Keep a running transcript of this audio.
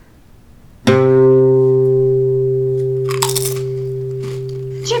Chip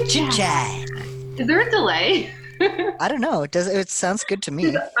Chip chat. chat. Is there a delay? I don't know. It sounds good to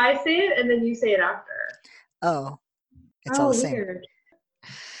Because me. I say it and then you say it after. Oh, it's all the Oh, same. weird.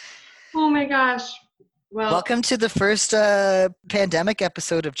 Oh my gosh. Well, Welcome to the first pandemic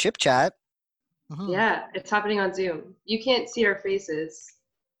episode of Chip Chat. Mhm. yeah, it's happening on Zoom. You can't see our faces.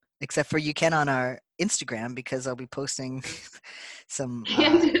 Except for you can on our Instagram because I'll be posting some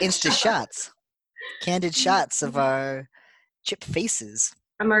Candid Insta shot. shots, candid shots of our chip faces.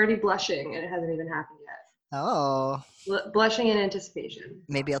 I'm already blushing and it hasn't even happened yet. Oh, Blushing in anticipation.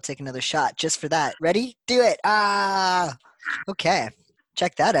 maybe I'll take another shot just for that. Ready? Do it. Ah, okay.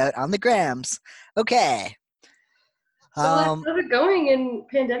 Check that out on the grams. Okay. So, Um, how's it going in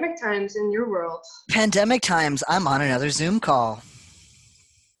pandemic times in your world? Pandemic times. I'm on another Zoom call.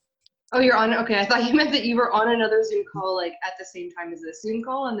 Oh, you're on. Okay, I thought you meant that you were on another Zoom call, like at the same time as this Zoom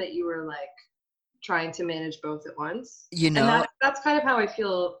call, and that you were like trying to manage both at once. You And know, that's kind of how I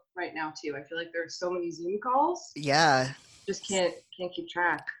feel right now too. I feel like there are so many Zoom calls, yeah, just can't keep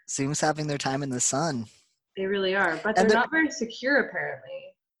track. Zoom's having their time in the sun. They really are, but And they're they're, not very secure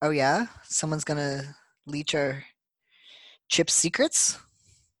apparently. oh yeah, someone's gonna leech our chip secrets?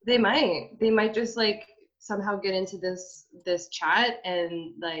 They might just like somehow get into this chat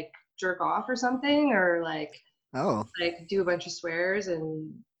and like jerk off or something, or Oh, like do a bunch of swears,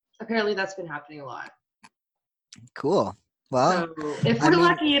 and apparently that's been happening a lot. cool. Well, So if I we're mean,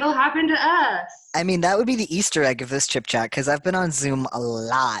 lucky, it'll happen to us. that would be the Easter egg of this chip chat because I've been on Zoom a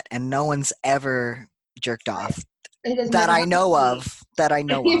lot and no one's ever jerked off It has that never I happened know to me. of. That I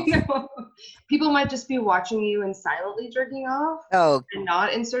know You of. know, people might just be watching you and silently jerking off Oh, and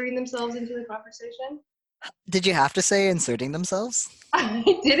not inserting themselves into the conversation. did you have to say inserting themselves? I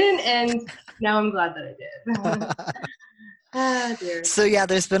didn't, and now I'm glad that I did. Ah, dear. So yeah,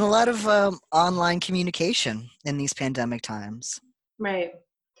 there's been a lot of online communication in these pandemic times. Right.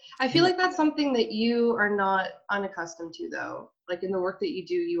 I feel like that's something that you are not unaccustomed to, though. Like in the work that you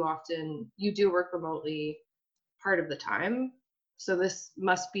do, you do work remotely part of the time. So this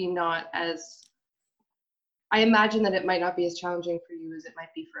must be not as, I imagine that it might not be as challenging for you as it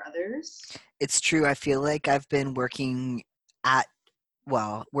might be for others. It's true. I feel like I've been at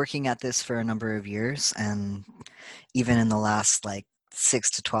working at this for a number of years, and even in the last like 6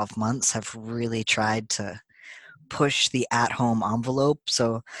 to 12 months, have really tried to push the at-home envelope.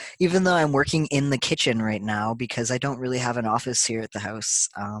 So even though I'm working in the kitchen right now because I don't really have an office here at the house,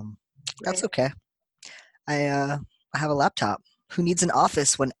 that's Right. okay. I have a laptop. Who needs an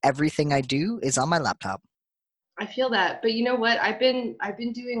office when everything I do is on my laptop? I feel that, but you know what? I've been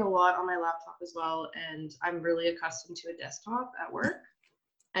doing a lot on my laptop as well, and I'm really accustomed to a desktop at work.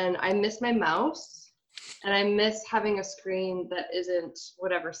 And I miss my mouse, and I miss having a screen that isn't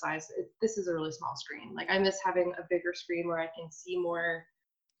whatever size. This is a really small screen. Like I miss having a bigger screen where I can see more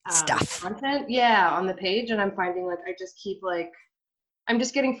Stuff. content. Yeah, on the page, and I'm finding like I just keep like I'm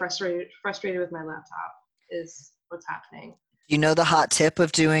just getting frustrated with my laptop. Is what's happening. You know the hot tip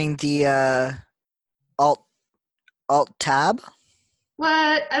of doing the alt alt tab?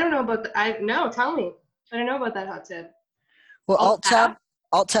 What? I don't know about the. I no. Tell me. I don't know about that hot tip. Well, Alt tab.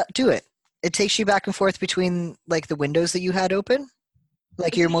 alt tab, do it. It takes you back and forth between like the windows that you had open,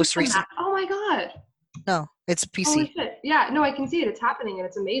 like It your takes me most from recent. that. Oh my god. No, it's a Holy PC. shit. Yeah. No, I can see it. It's happening, and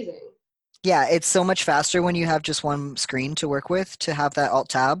it's amazing. Yeah, it's so much faster when you have just one screen to work with to have that alt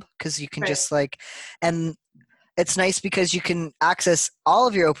tab because you can Right. just like, and it's nice because you can access all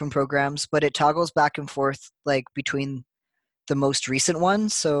of your open programs, but it toggles back and forth like between the most recent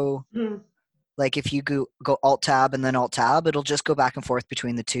ones. So Mhm. like if you go alt tab and then alt tab, it'll just go back and forth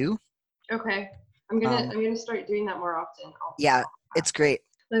between the two. Okay. I'm gonna Um, I'm gonna start doing that more often. yeah, it's great.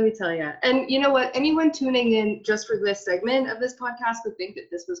 Let me tell you. And you know what? Anyone tuning in just for this segment of this podcast would think that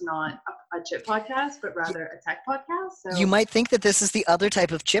this was not a chip podcast, but Y- rather a tech podcast. You So might think that this is the other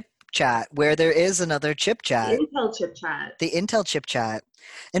type of chip chat where there is another chip the chat, Intel chip chat. the Intel chip chat.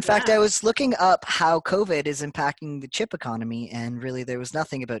 In fact, Yeah. I was looking up how COVID is impacting the chip economy, and really there was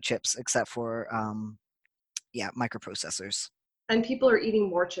nothing about chips except for, yeah, microprocessors. And people are eating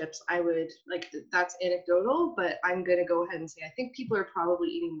more chips. I would like that's anecdotal, but I'm gonna go ahead and say I think people are probably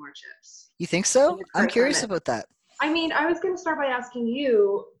eating more chips You think in so? the I'm current curious climate. about that. I mean, I was going to start by asking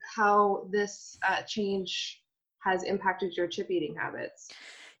you how this change has impacted your chip eating habits.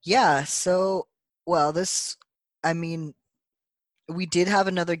 Yeah, so, well, I mean, we did have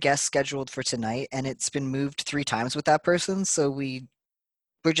another guest scheduled for tonight, and it's been moved 3 times with that person, so we're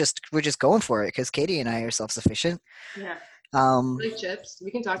just going for it because Katie and I are self-sufficient. Yeah, Um, like chips.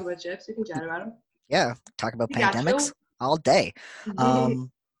 We can talk about chips. We can chat about them. yeah, talk about We got pandemics you. all day.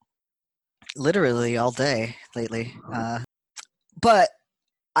 Um, literally all day lately. But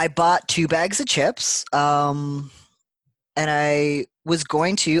I bought 2 bags of chips. And I was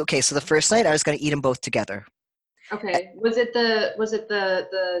going to. Okay, so the first night I was going to eat them both together. Okay. Was it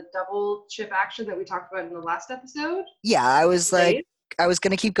the double chip action that we talked about in the last episode? Yeah, I was like, Lay's? I was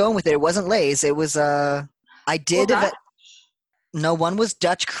going to keep going with it. It wasn't Lay's. It was I Well, did. that. No, one was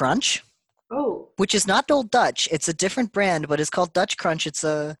Dutch Crunch, Oh. which is not Old Dutch. It's a different brand, but it's called Dutch Crunch. It's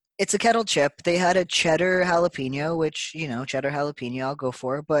a kettle chip. They had a cheddar jalapeno, which cheddar jalapeno I'll go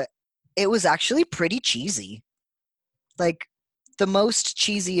for, but it was actually pretty cheesy. Like the most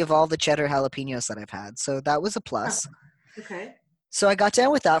cheesy of all the cheddar jalapenos that I've had. So that was a Huh. plus. Okay. So I got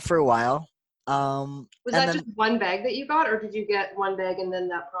down with that for a while. Was And that then just one bag that you got, or did you get one bag and then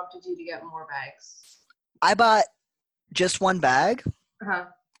that prompted you to get more bags? I bought just 1 bag, Uh-huh.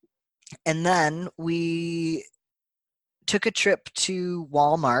 and then we took a trip to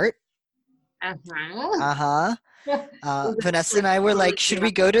Walmart. Uh-huh. Uh-huh. Was it Vanessa and like I were totally like, should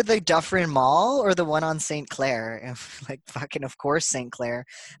we chaotic? go to the Dufferin Mall or the one on St. Clair? And like, fucking, of course, St. Clair.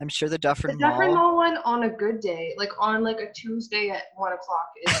 I'm sure the The Dufferin Dufferin Mall. Mall one on a good day, like on like a Tuesday at 1 o'clock,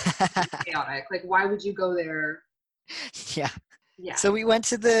 is chaotic. Like, why would you go there? Yeah. Yeah. So we went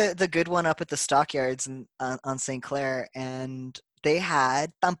to the good one up at the Stockyards on St. Clair, and they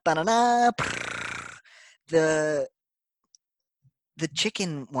had the the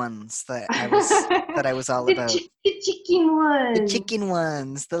chicken ones that I was all about. The chicken The one. chicken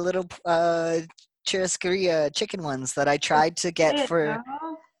ones, the little churrascaria chicken ones that I That's tried to get it, for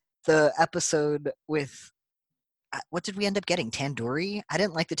dog. the episode with. What did we end up getting? Tandoori? I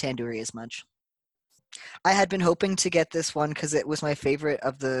didn't like the tandoori as much. I had been hoping to get this one because it was my favorite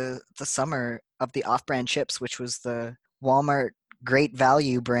of the summer of the off-brand chips, which was the Walmart Great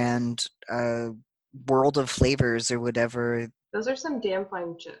Value brand, World of Flavors or whatever. Those are some damn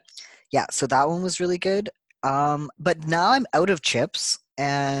fine chips. Yeah, so that one was really good. But now I'm out of chips,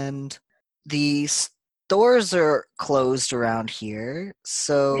 and the stores are closed around here,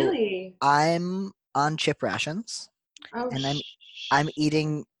 so Really? I'm on chip rations, Oh, and I'm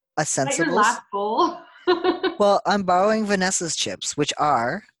eating a is that your Sensibles. last bowl? Well, I'm borrowing Vanessa's chips, which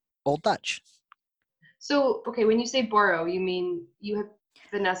are Old Dutch. So, okay, when you say borrow, you mean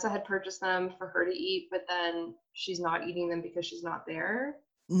Vanessa had purchased them for her to eat, but then she's not eating them because she's not there?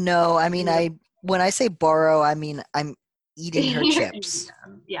 No, I mean You're when I say borrow, I mean I'm eating her you're eating chips.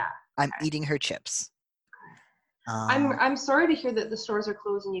 them. Yeah. I'm Okay. eating her chips. I'm Um, I'm sorry to hear that the stores are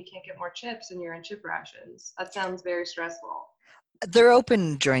closed and you can't get more chips and you're in chip rations. That sounds very stressful. they're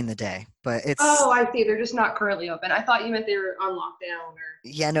open during the day, but it's Oh, I see. They're just not currently open. I thought you meant they were on lockdown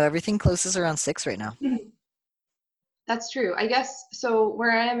yeah, no, everything closes around 6 right now. or. That's true. I guess so.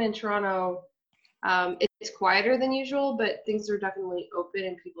 Where I am in Toronto, it's quieter than usual, but things are definitely open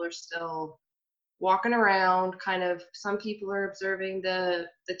and people are still walking around. Kind of, some people are observing the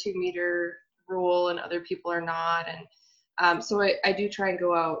 2 meter rule, and other people are not. And so I do try and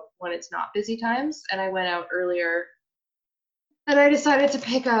go out when it's not busy times. And I went out earlier, and I decided to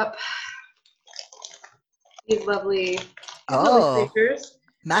pick up these lovely these lovely Oh, creatures.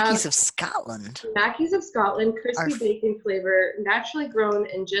 Um, Mackies of Scotland Mackies of Scotland, are crispy bacon flavor, naturally grown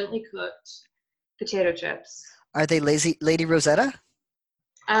and gently cooked potato chips. are they lazy Lady Rosetta?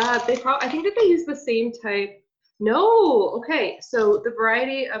 I think that they use the same type. No, okay. So the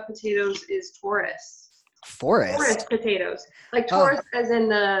variety of potatoes is Taurus. Taurus Forest. potatoes, like Oh, Taurus as in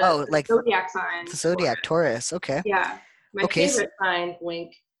oh, the like zodiac sign the Taurus. Zodiac Taurus. Okay. Yeah, my Okay, favorite sign.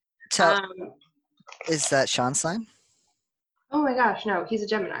 Wink. tell Um, is that Sean's sign? oh my gosh, no, he's a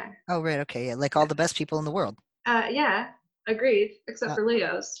Gemini. Oh, right. Okay. Yeah, like all Yeah. the best people in the world. Yeah, agreed. Except Uh, for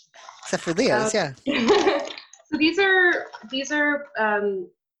Leo's. except for Um, Leo's, yeah. so these are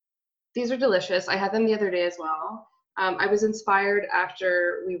delicious. I had them the other day as well. I was inspired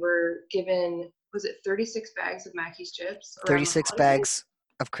after we were given, was it 36 bags of Mackey's chips around the 36 holidays? bags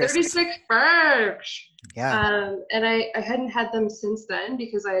of crisps. 36 bags! Yeah. And I hadn't had them since then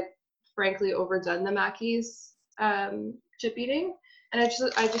because I had frankly overdone the Mackey's chip eating. And I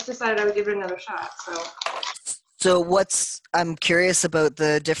just decided I would give it another shot. So So I'm curious about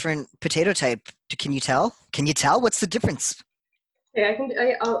the different potato type. Can you tell? Can you tell? What's the difference?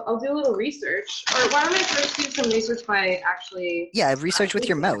 okay, I'll do a little research. Or why don't I first do some research by actually Yeah, research with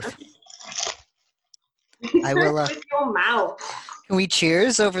your tasting mouth. them? I Research will with your mouth. can we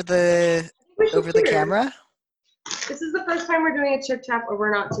cheers We should over the cheers. camera? This is the first time we're doing a chip tap where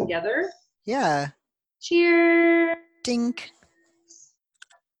we're not together. Yeah. Cheers. Dink.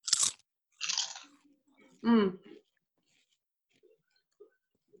 Mm.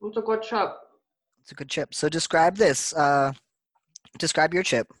 It's a good chip. It's a good chip. So describe this. Describe your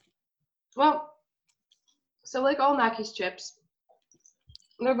chip. Well, so like all Mackey's chips,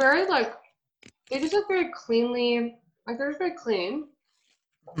 they're very like they just look very cleanly. Like they're just very clean.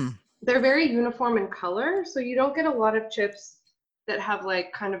 Hmm. They're very uniform in color, so you don't get a lot of chips that have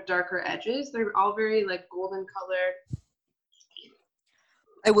like kind of darker edges. They're all very like golden colored.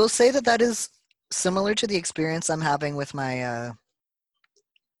 I will say that that is similar to the experience I'm having with my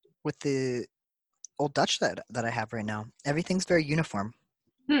with the Old Dutch that I have right now. Everything's very uniform,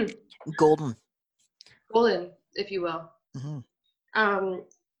 Hmm, golden. golden, if you will. Hmm. Um,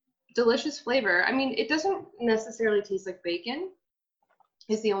 delicious flavor. I mean, it doesn't necessarily taste like bacon.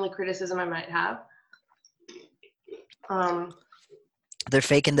 Is the only criticism I might have. Um, They're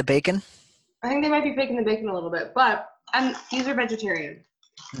faking the bacon. I think they might be faking the bacon a little bit, but these are vegetarian.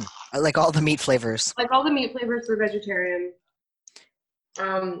 Hmm. I like all the meat flavors. Like all the meat flavors are vegetarian.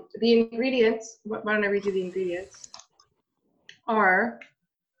 The ingredients, why don't I read you the ingredients? Are,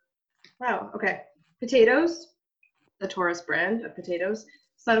 wow, okay. Potatoes, the Taurus brand of potatoes,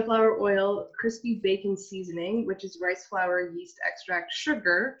 sunflower oil, crispy bacon seasoning, which is rice flour, yeast extract,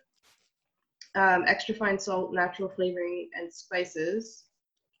 sugar, extra fine salt, natural flavoring, and spices,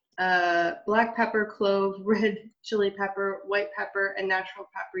 black pepper, clove, red chili pepper, white pepper, and natural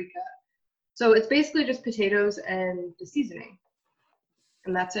paprika. So it's basically just potatoes and the seasoning,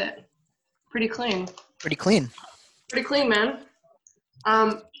 and that's it. Pretty clean. Pretty clean. Pretty clean, man.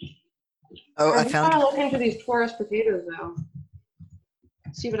 Um, Oh, I I just want to found. look into these Taurus potatoes though.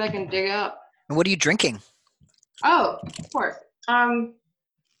 See what I can dig up. What are you drinking? Oh, of course.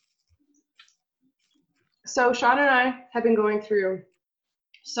 So Sean and I have been going through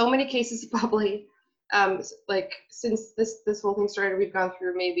so many cases of bubbly. Like since this whole thing started, we've gone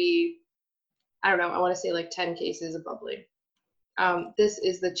through maybe I don't know. I want to say like 10 cases of bubbly. This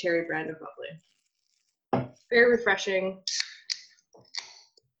is the cherry brand of bubbly. Very refreshing.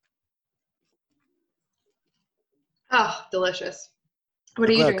 Oh, delicious. What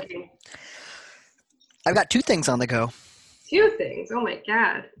are Look, you look. drinking? I've got two things on the go. Two things. Oh my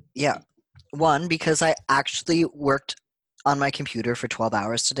god. Yeah. One, because I actually worked on my computer for 12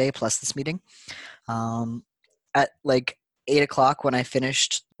 hours today, plus this meeting. Um, at like 8 o'clock when I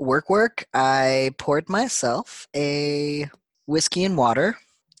finished work, I poured myself a whiskey and water,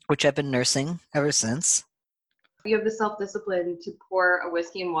 which I've been nursing ever since. You have the self-discipline to pour a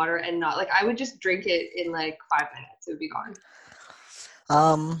whiskey and water and not like I would just drink it in like 5 minutes. It would be gone.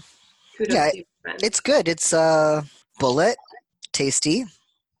 Um, Kudos yeah, to you, friend. it's good. It's bullet, tasty,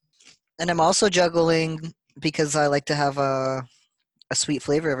 and I'm also juggling because I like to have a sweet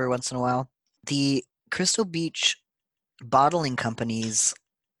flavor every once in a while. The Crystal Beach Bottling Company's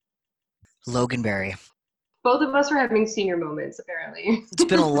Loganberry. Both of us are having senior moments, apparently. It's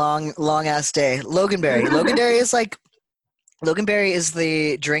been a long ass day. Loganberry. Loganberry is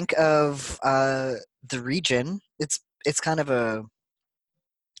the drink of the region. It's kind of a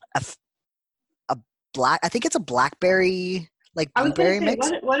f- a black. I think it's a blackberry like I was gonna blueberry say,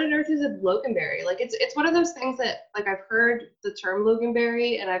 mix. what on earth is a loganberry? Like it's one of those things that like I've heard the term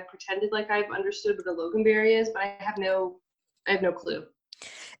loganberry and I've pretended like I've understood what a loganberry is, but I have no clue.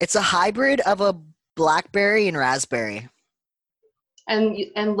 It's a hybrid of a blackberry and raspberry.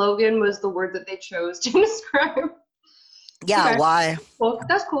 And Logan was the word that they chose to describe. Yeah, Okay, why? cool.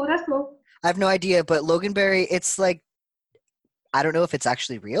 That's cool. That's cool. I have no idea, but Loganberry, it's like I don't know if it's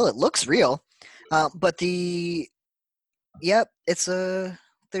actually real. It looks real, but yep, there's a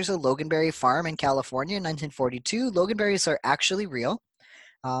Loganberry farm in California in 1942. Loganberries are actually real,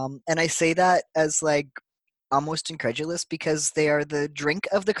 and I say that as like almost incredulous because they are the drink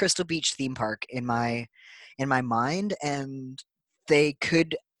of the Crystal Beach theme park in my mind, and they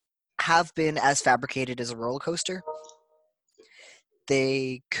could have been as fabricated as a roller coaster.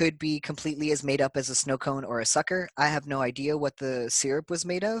 They could be completely as made up as a snow cone or a sucker. I have no idea what the syrup was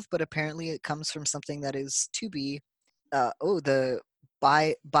made of, but apparently it comes from something that is to be. The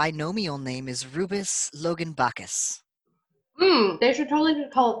binomial name is Rubus loganbacchus. They should totally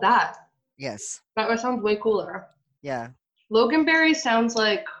just call it that. Yes. That sounds way cooler. Yeah. Loganberry sounds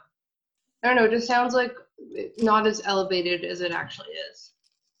like I don't know, it just sounds like not as elevated as it actually is.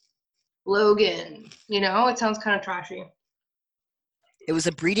 Logan, it sounds kind of trashy. It was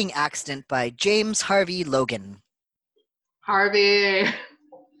a breeding accident by James Harvey Logan. Harvey.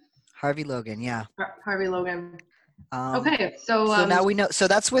 Harvey Logan, yeah. Harvey Logan. Um, Okay, so so now we know. So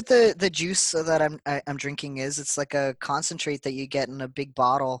that's what the juice that I'm drinking is. It's like a concentrate that you get in a big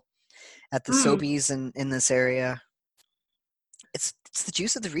bottle at the mm, Sobeys in this area. It's the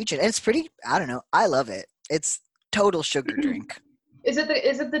juice of the region. And it's pretty. I don't know. I love it. It's total sugar drink. Is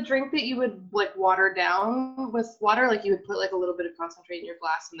it the drink that you would like water down with water? Like you would put like a little bit of concentrate in your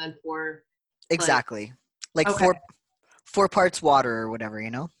glass and then pour like Exactly. Like okay. four parts water or whatever,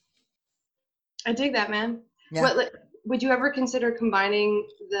 I dig that, man. Yeah. What like, would you ever consider combining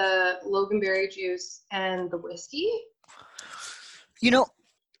the loganberry juice and the whiskey? You know,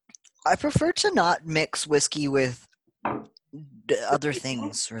 I prefer to not mix whiskey with other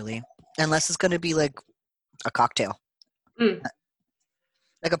things, really, unless it's going to be like a cocktail, Mm,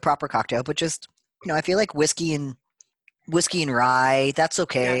 like a proper cocktail. But just, I feel like whiskey and rye, that's yeah.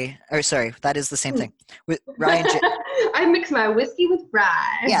 okay. Or sorry, that is the same Mm. thing. With rye and I mix my whiskey with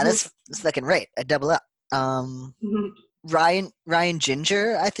rye. yeah, that's fucking right. I double up. Rye and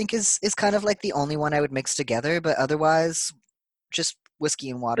ginger, I think is kind of like the only one I would mix together. But otherwise, just whiskey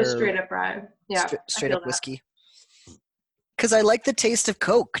and Just water, straight up rye. Yeah, I straight feel up that. whiskey. Because I like the taste of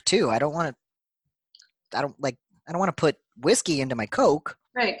Coke too. I don't want to. I don't want to put whiskey into my Coke.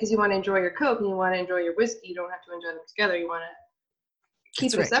 Right, because you want to enjoy your Coke and you want to enjoy your whiskey. You don't have to enjoy them together. You want to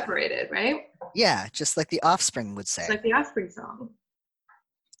keep That's them right. separated, right? Yeah, just like the Offspring would It's say. like the Offspring song.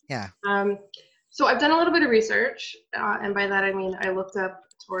 Yeah. Um, so I've done a little bit of research, and by that I mean I looked up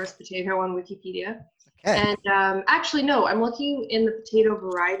Taurus potato on Wikipedia. Okay. And actually, no, I'm looking in the potato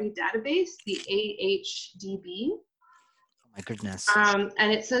variety database, the AHDB. Oh my goodness. And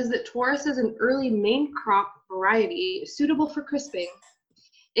it says that Taurus is an early main crop variety suitable for crisping.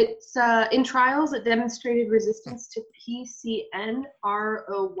 It's in trials, it demonstrated resistance to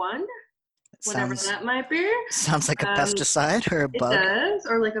PCNR01, whatever that might be. Sounds like a pesticide or a It bug. does,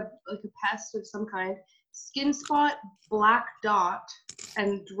 or like a pest of some kind. Skin spot, black dot,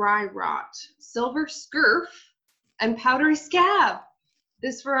 and dry rot. Silver scurf and powdery scab.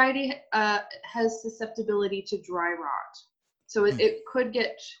 This variety has susceptibility to dry rot. So it could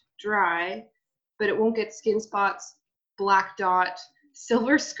get dry, but it won't get skin spots, black dot,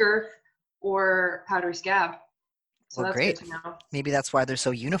 silver scurf, or powdery scab. So Well, that's great. good to know. Maybe that's why they're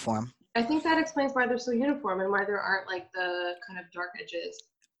so uniform. I think that explains why they're so uniform and why there aren't like the kind of dark edges.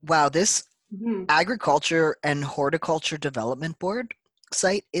 Wow, this Mm-hmm. Agriculture and Horticulture Development Board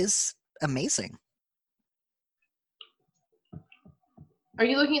site is amazing. Are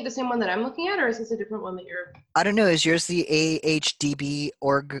you looking at the same one that I'm looking at, or is this a different one that you're? I don't know. Is yours the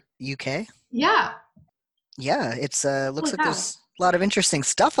AHDB.org UK? Yeah. Yeah, it's looks Holy like cow. there's a lot of interesting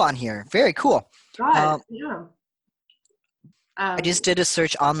stuff on here. Very cool. God, yeah. I just did a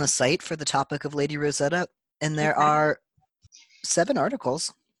search on the site for the topic of Lady Rosetta, and there Okay. are 7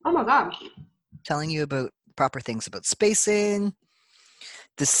 articles Oh my God. telling you about proper things about spacing,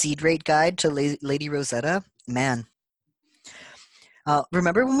 the seed rate guide to Lady Rosetta. Man,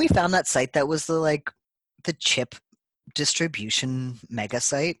 remember when we found that site that was the chip distribution mega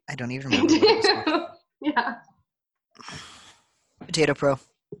site? I don't even remember what it was called. Yeah. Potato Pro.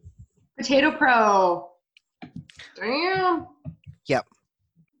 Potato Pro. Damn. Yep.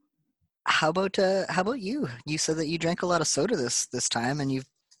 How about you? You said that you drank a lot of soda this time, and you've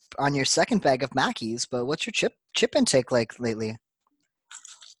on your second bag of Mackies. But what's your chip intake like lately?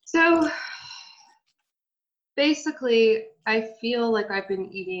 So basically, I feel like I've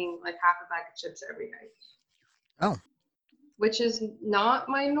been eating like half a bag of chips every night. Oh. Which is not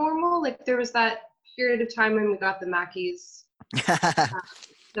my normal. Like there was that period of time when we got the Mackies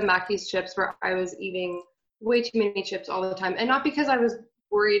chips where I was eating way too many chips all the time. And not because I was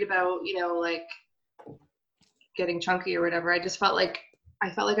worried about, like getting chunky or whatever. I just felt like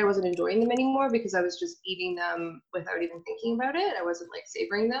I wasn't enjoying them anymore because I was just eating them without even thinking about it. I wasn't like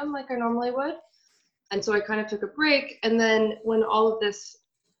savoring them like I normally would. And so I kind of took a break. And then when all of this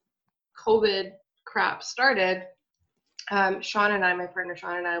COVID crap started, Sean and I, my partner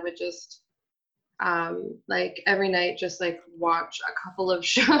Sean and I, would just like every night just like watch a couple of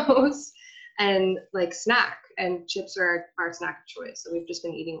shows and like snack, and chips are our snack of choice. So we've just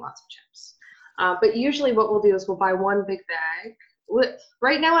been eating lots of chips. But usually what we'll do is we'll buy one big bag.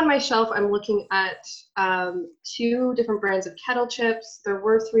 Right now on my shelf, I'm looking at 2 different brands of kettle chips. There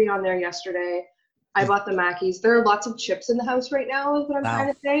were 3 on there yesterday. I bought the Mackies. There are lots of chips in the house right now, is what I'm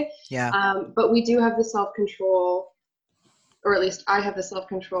trying to say. Yeah. But we do have the self-control, or at least I have the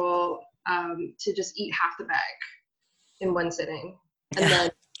self-control to just eat half the bag in one sitting and then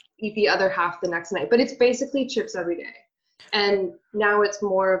eat the other half the next night. But it's basically chips every day. And now it's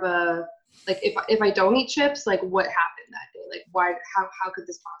more of a, like, if I don't eat chips, like what happened that day? Like how could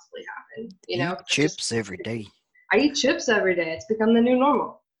this possibly happen? Eat chips every day. I eat chips every day. It's become the new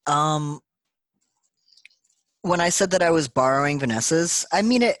normal. When I said that I was borrowing Vanessa's, I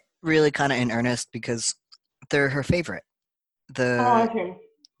mean it really kind of in earnest because they're her favorite. Okay.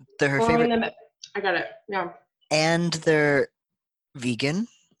 They're her Borrowing favorite. them. I got it. Yeah. And they're vegan.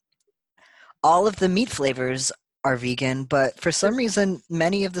 All of the meat flavors are vegan, but for some reason,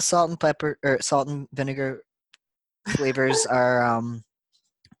 many of the salt and pepper or salt and vinegar flavors are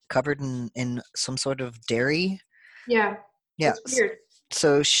covered in some sort of dairy. Yeah, Yeah. it's weird.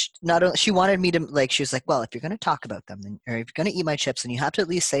 So not only she wanted me to like, she was like, well, if you're going to talk about them, then, or if you're going to eat my chips, then you have to at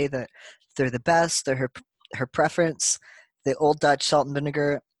least say that they're the best. They're her preference. The Old Dutch salt and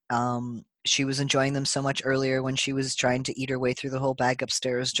vinegar. She was enjoying them so much earlier when she was trying to eat her way through the whole bag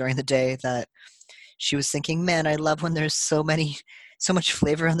upstairs during the day that she was thinking, man, I love when there's so much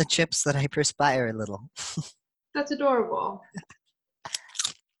flavor on the chips that I perspire a little. That's adorable.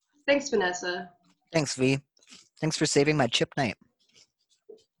 Thanks, Vanessa. Thanks, V. Thanks for saving my chip night.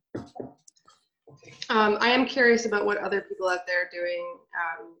 I am curious about what other people out there are doing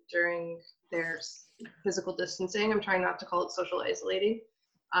during their physical distancing. I'm trying not to call it social isolating,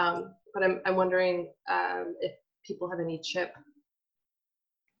 but I'm wondering if people have any chip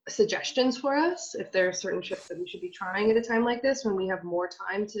suggestions for us, if there are certain chips that we should be trying at a time like this when we have more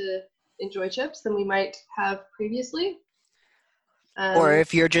time to enjoy chips than we might have previously. Or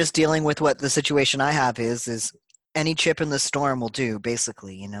if you're just dealing with what the situation I have is any chip in the storm will do,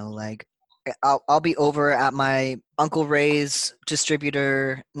 basically, you know, like I'll be over at my Uncle Ray's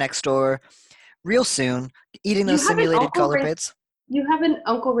distributor next door real soon, eating those simulated color bits. You have an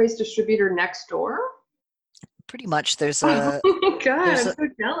Uncle Ray's distributor next door? Pretty much. There's Oh a my god, I'm so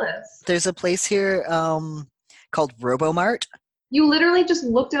jealous. there's a place here called RoboMart. You literally just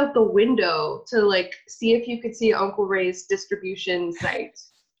looked out the window to like see if you could see Uncle Ray's distribution site.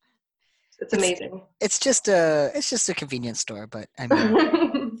 It's amazing. It's just a convenience store, but I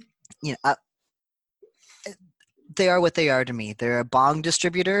mean, you know, they are what they are to me. They're a bong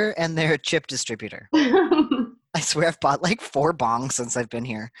distributor and they're a chip distributor. I swear I've bought like 4 bongs since I've been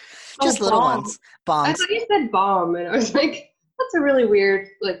here. Just little ones. Bongs. I thought you said bomb, and I was like, that's a really weird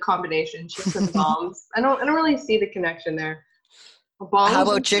like combination, chips and bombs. I don't really see the connection there. Bongs. How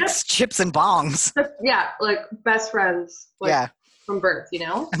about chips and bongs? Yeah, like best friends. Like, yeah. From birth, you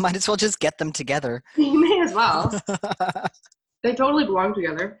know? I might as well just get them together. You may as well. They totally belong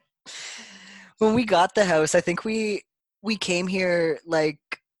together. When we got the house, I think we came here like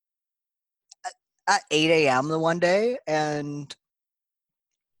at 8 a.m. the one day, and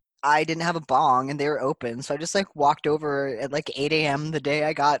I didn't have a bong, and they were open, so I just like walked over at like 8 a.m. the day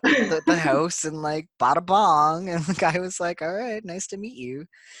I got the house, and like bought a bong, and the guy was like, "All right, nice to meet you,"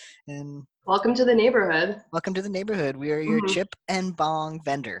 and welcome to the neighborhood. Welcome to the neighborhood. We are your chip and bong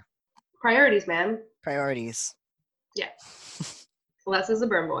vendor. Priorities, man. Priorities. Yeah. Les is a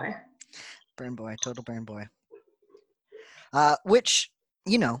burn boy. Burn boy, total burn boy. Which,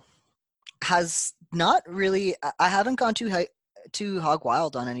 you know, has not really. I haven't gone too hog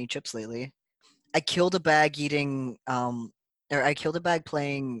wild on any chips lately. I killed a bag eating. I killed a bag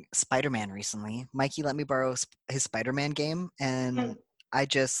playing Spider-Man recently. Mikey let me borrow his Spider-Man game, and I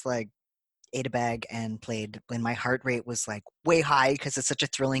just like ate a bag and played when my heart rate was like way high because it's such a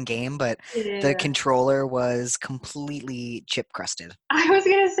thrilling game, but the controller was completely chip crusted. I was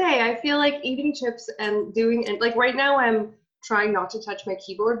gonna say, I feel like eating chips and like right now I'm trying not to touch my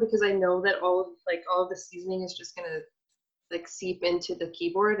keyboard because I know that all of the seasoning is just gonna like seep into the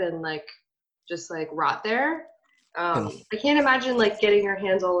keyboard and like just like rot there. I can't imagine like getting your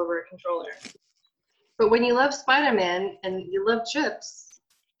hands all over a controller. But when you love Spider-Man and you love chips,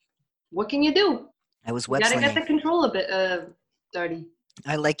 what can you do? I was web slinging. You gotta get the control a bit dirty.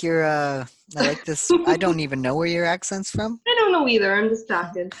 I like your I like this. I don't even know where your accent's from. I don't know either. I'm just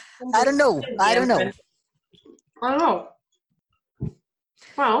talking. I don't know. I don't know.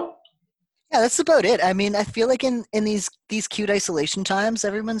 Well, yeah, that's about it. I mean, I feel like in these cute isolation times,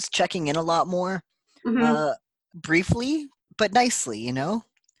 everyone's checking in a lot more, briefly but nicely. You know,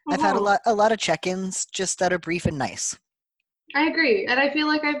 I've had a lot of check-ins just that are brief and nice. I agree, and I feel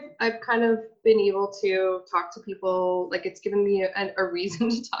like I've kind of been able to talk to people. Like it's given me a reason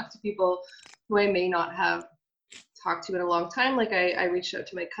to talk to people who I may not have talked to in a long time. Like I reached out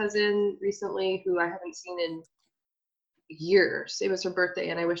to my cousin recently, who I haven't seen in years. It was her birthday,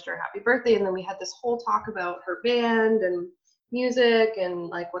 and I wished her a happy birthday. And then we had this whole talk about her band and music and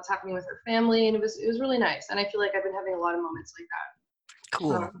like what's happening with her family, and it was really nice. And I feel like I've been having a lot of moments like that.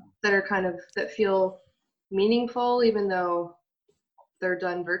 Cool. That are that feel meaningful, even though they're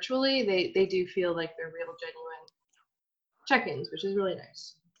done virtually. They do feel like they're real, genuine check-ins, which is really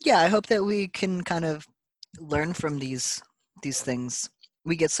nice. Yeah, I hope that we can kind of learn from these things.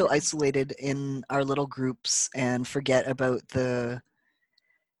 We get so isolated in our little groups and forget about the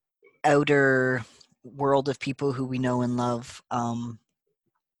outer world of people who we know and love.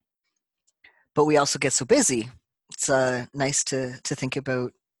 But we also get so busy. it's nice to think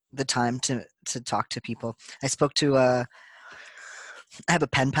about the time to talk to people. I spoke to I have a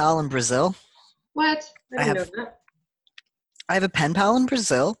pen pal in Brazil. What? I I didn't know have that. I have a pen pal in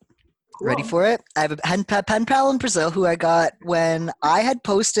Brazil. Ready Cool. for it? I have a pen pal in Brazil who I got when I had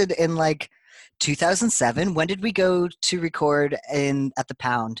posted in like 2007. When did we go to record in at the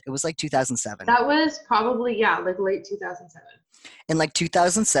Pound? It was like 2007. That was probably, yeah, like late 2007. In like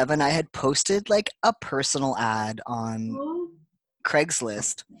 2007, I had posted like a personal ad on Oh,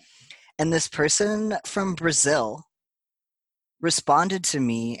 Craigslist, and this person from Brazil responded to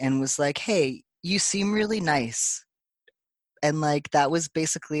me and was like, "Hey, you seem really nice." And like that was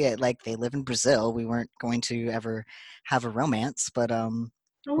basically it. Like they live in Brazil. We weren't going to ever have a romance, but oh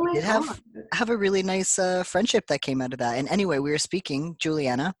we my did God. have a really nice friendship that came out of that. And anyway, we were speaking,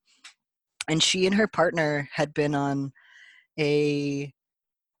 Juliana, and she and her partner had been on a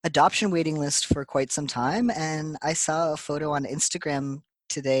adoption waiting list for quite some time. And I saw a photo on Instagram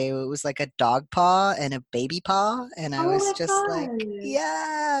today. It was like a dog paw and a baby paw, and I Oh was my just like, God.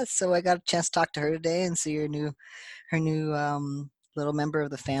 yeah. So I got a chance to talk to her today and see her new little member of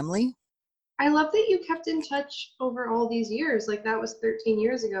the family. I love that you kept in touch over all these years. Like that was 13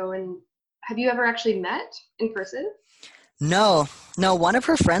 years ago. And have you ever actually met in person? No, no. One of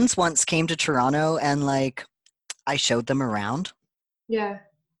her friends once came to Toronto, and like I showed them around. Yeah.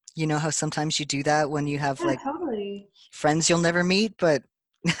 You know how sometimes you do that when you have Yeah, like totally. friends you'll never meet, but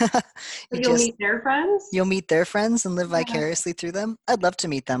you But you'll just meet their friends? you'll meet their friends and live Yeah. vicariously through them. I'd love to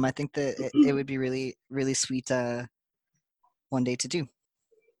meet them. I think that it would be really, really sweet one day to do.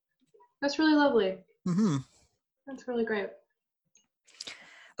 That's really lovely. Hmm. That's really great.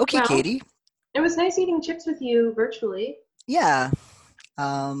 Okay, Well, Katie. it was nice eating chips with you virtually. Yeah.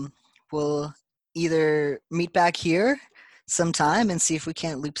 We'll either meet back here sometime and see if we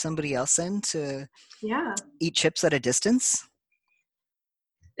can't loop somebody else in to Yeah. eat chips at a distance.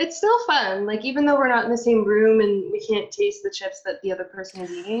 It's still fun. Like even though we're not in the same room and we can't taste the chips that the other person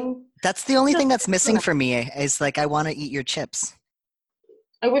is eating. That's the only Still thing that's missing fun. for me is like I want to eat your chips.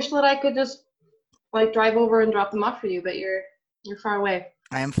 I wish that I could just like drive over and drop them off for you, but you're far away.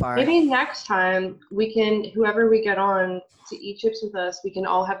 I am far. Maybe next time we can, whoever we get on to eat chips with us, we can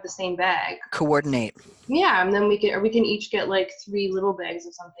all have the same bag. Coordinate. Yeah, and then we can each get like 3 little bags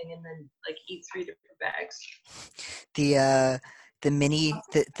of something and then like eat 3 different bags. The mini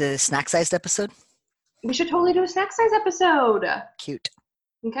the snack sized episode. We should totally do a snack size episode. Cute.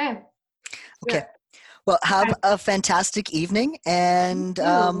 Okay. Okay. Good. Well, have Okay. a fantastic evening, You and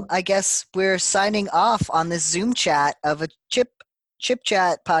too. I guess we're signing off on this Zoom chat of a chip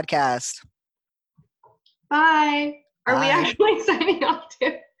chat podcast. Bye. Are we Bye. actually signing off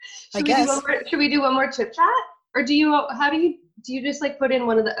too? I Should we do one guess. more? Should we do one more chip chat? Or do you? How do you just like put in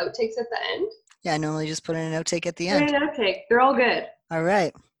one of the outtakes at the end? Yeah, I normally just put in an outtake at the Put end. in an outtake. They're all good. All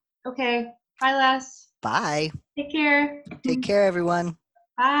right. Okay. Bye, Les. Bye. Take care. Take care, everyone.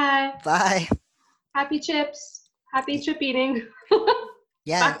 Bye. Bye. Happy chips. Happy chip eating.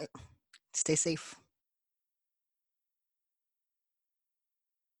 Yeah. Bye. Stay safe.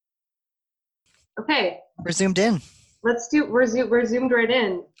 Okay. We're zoomed in. We're zoomed right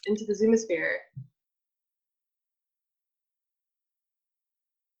in into the Zoomosphere.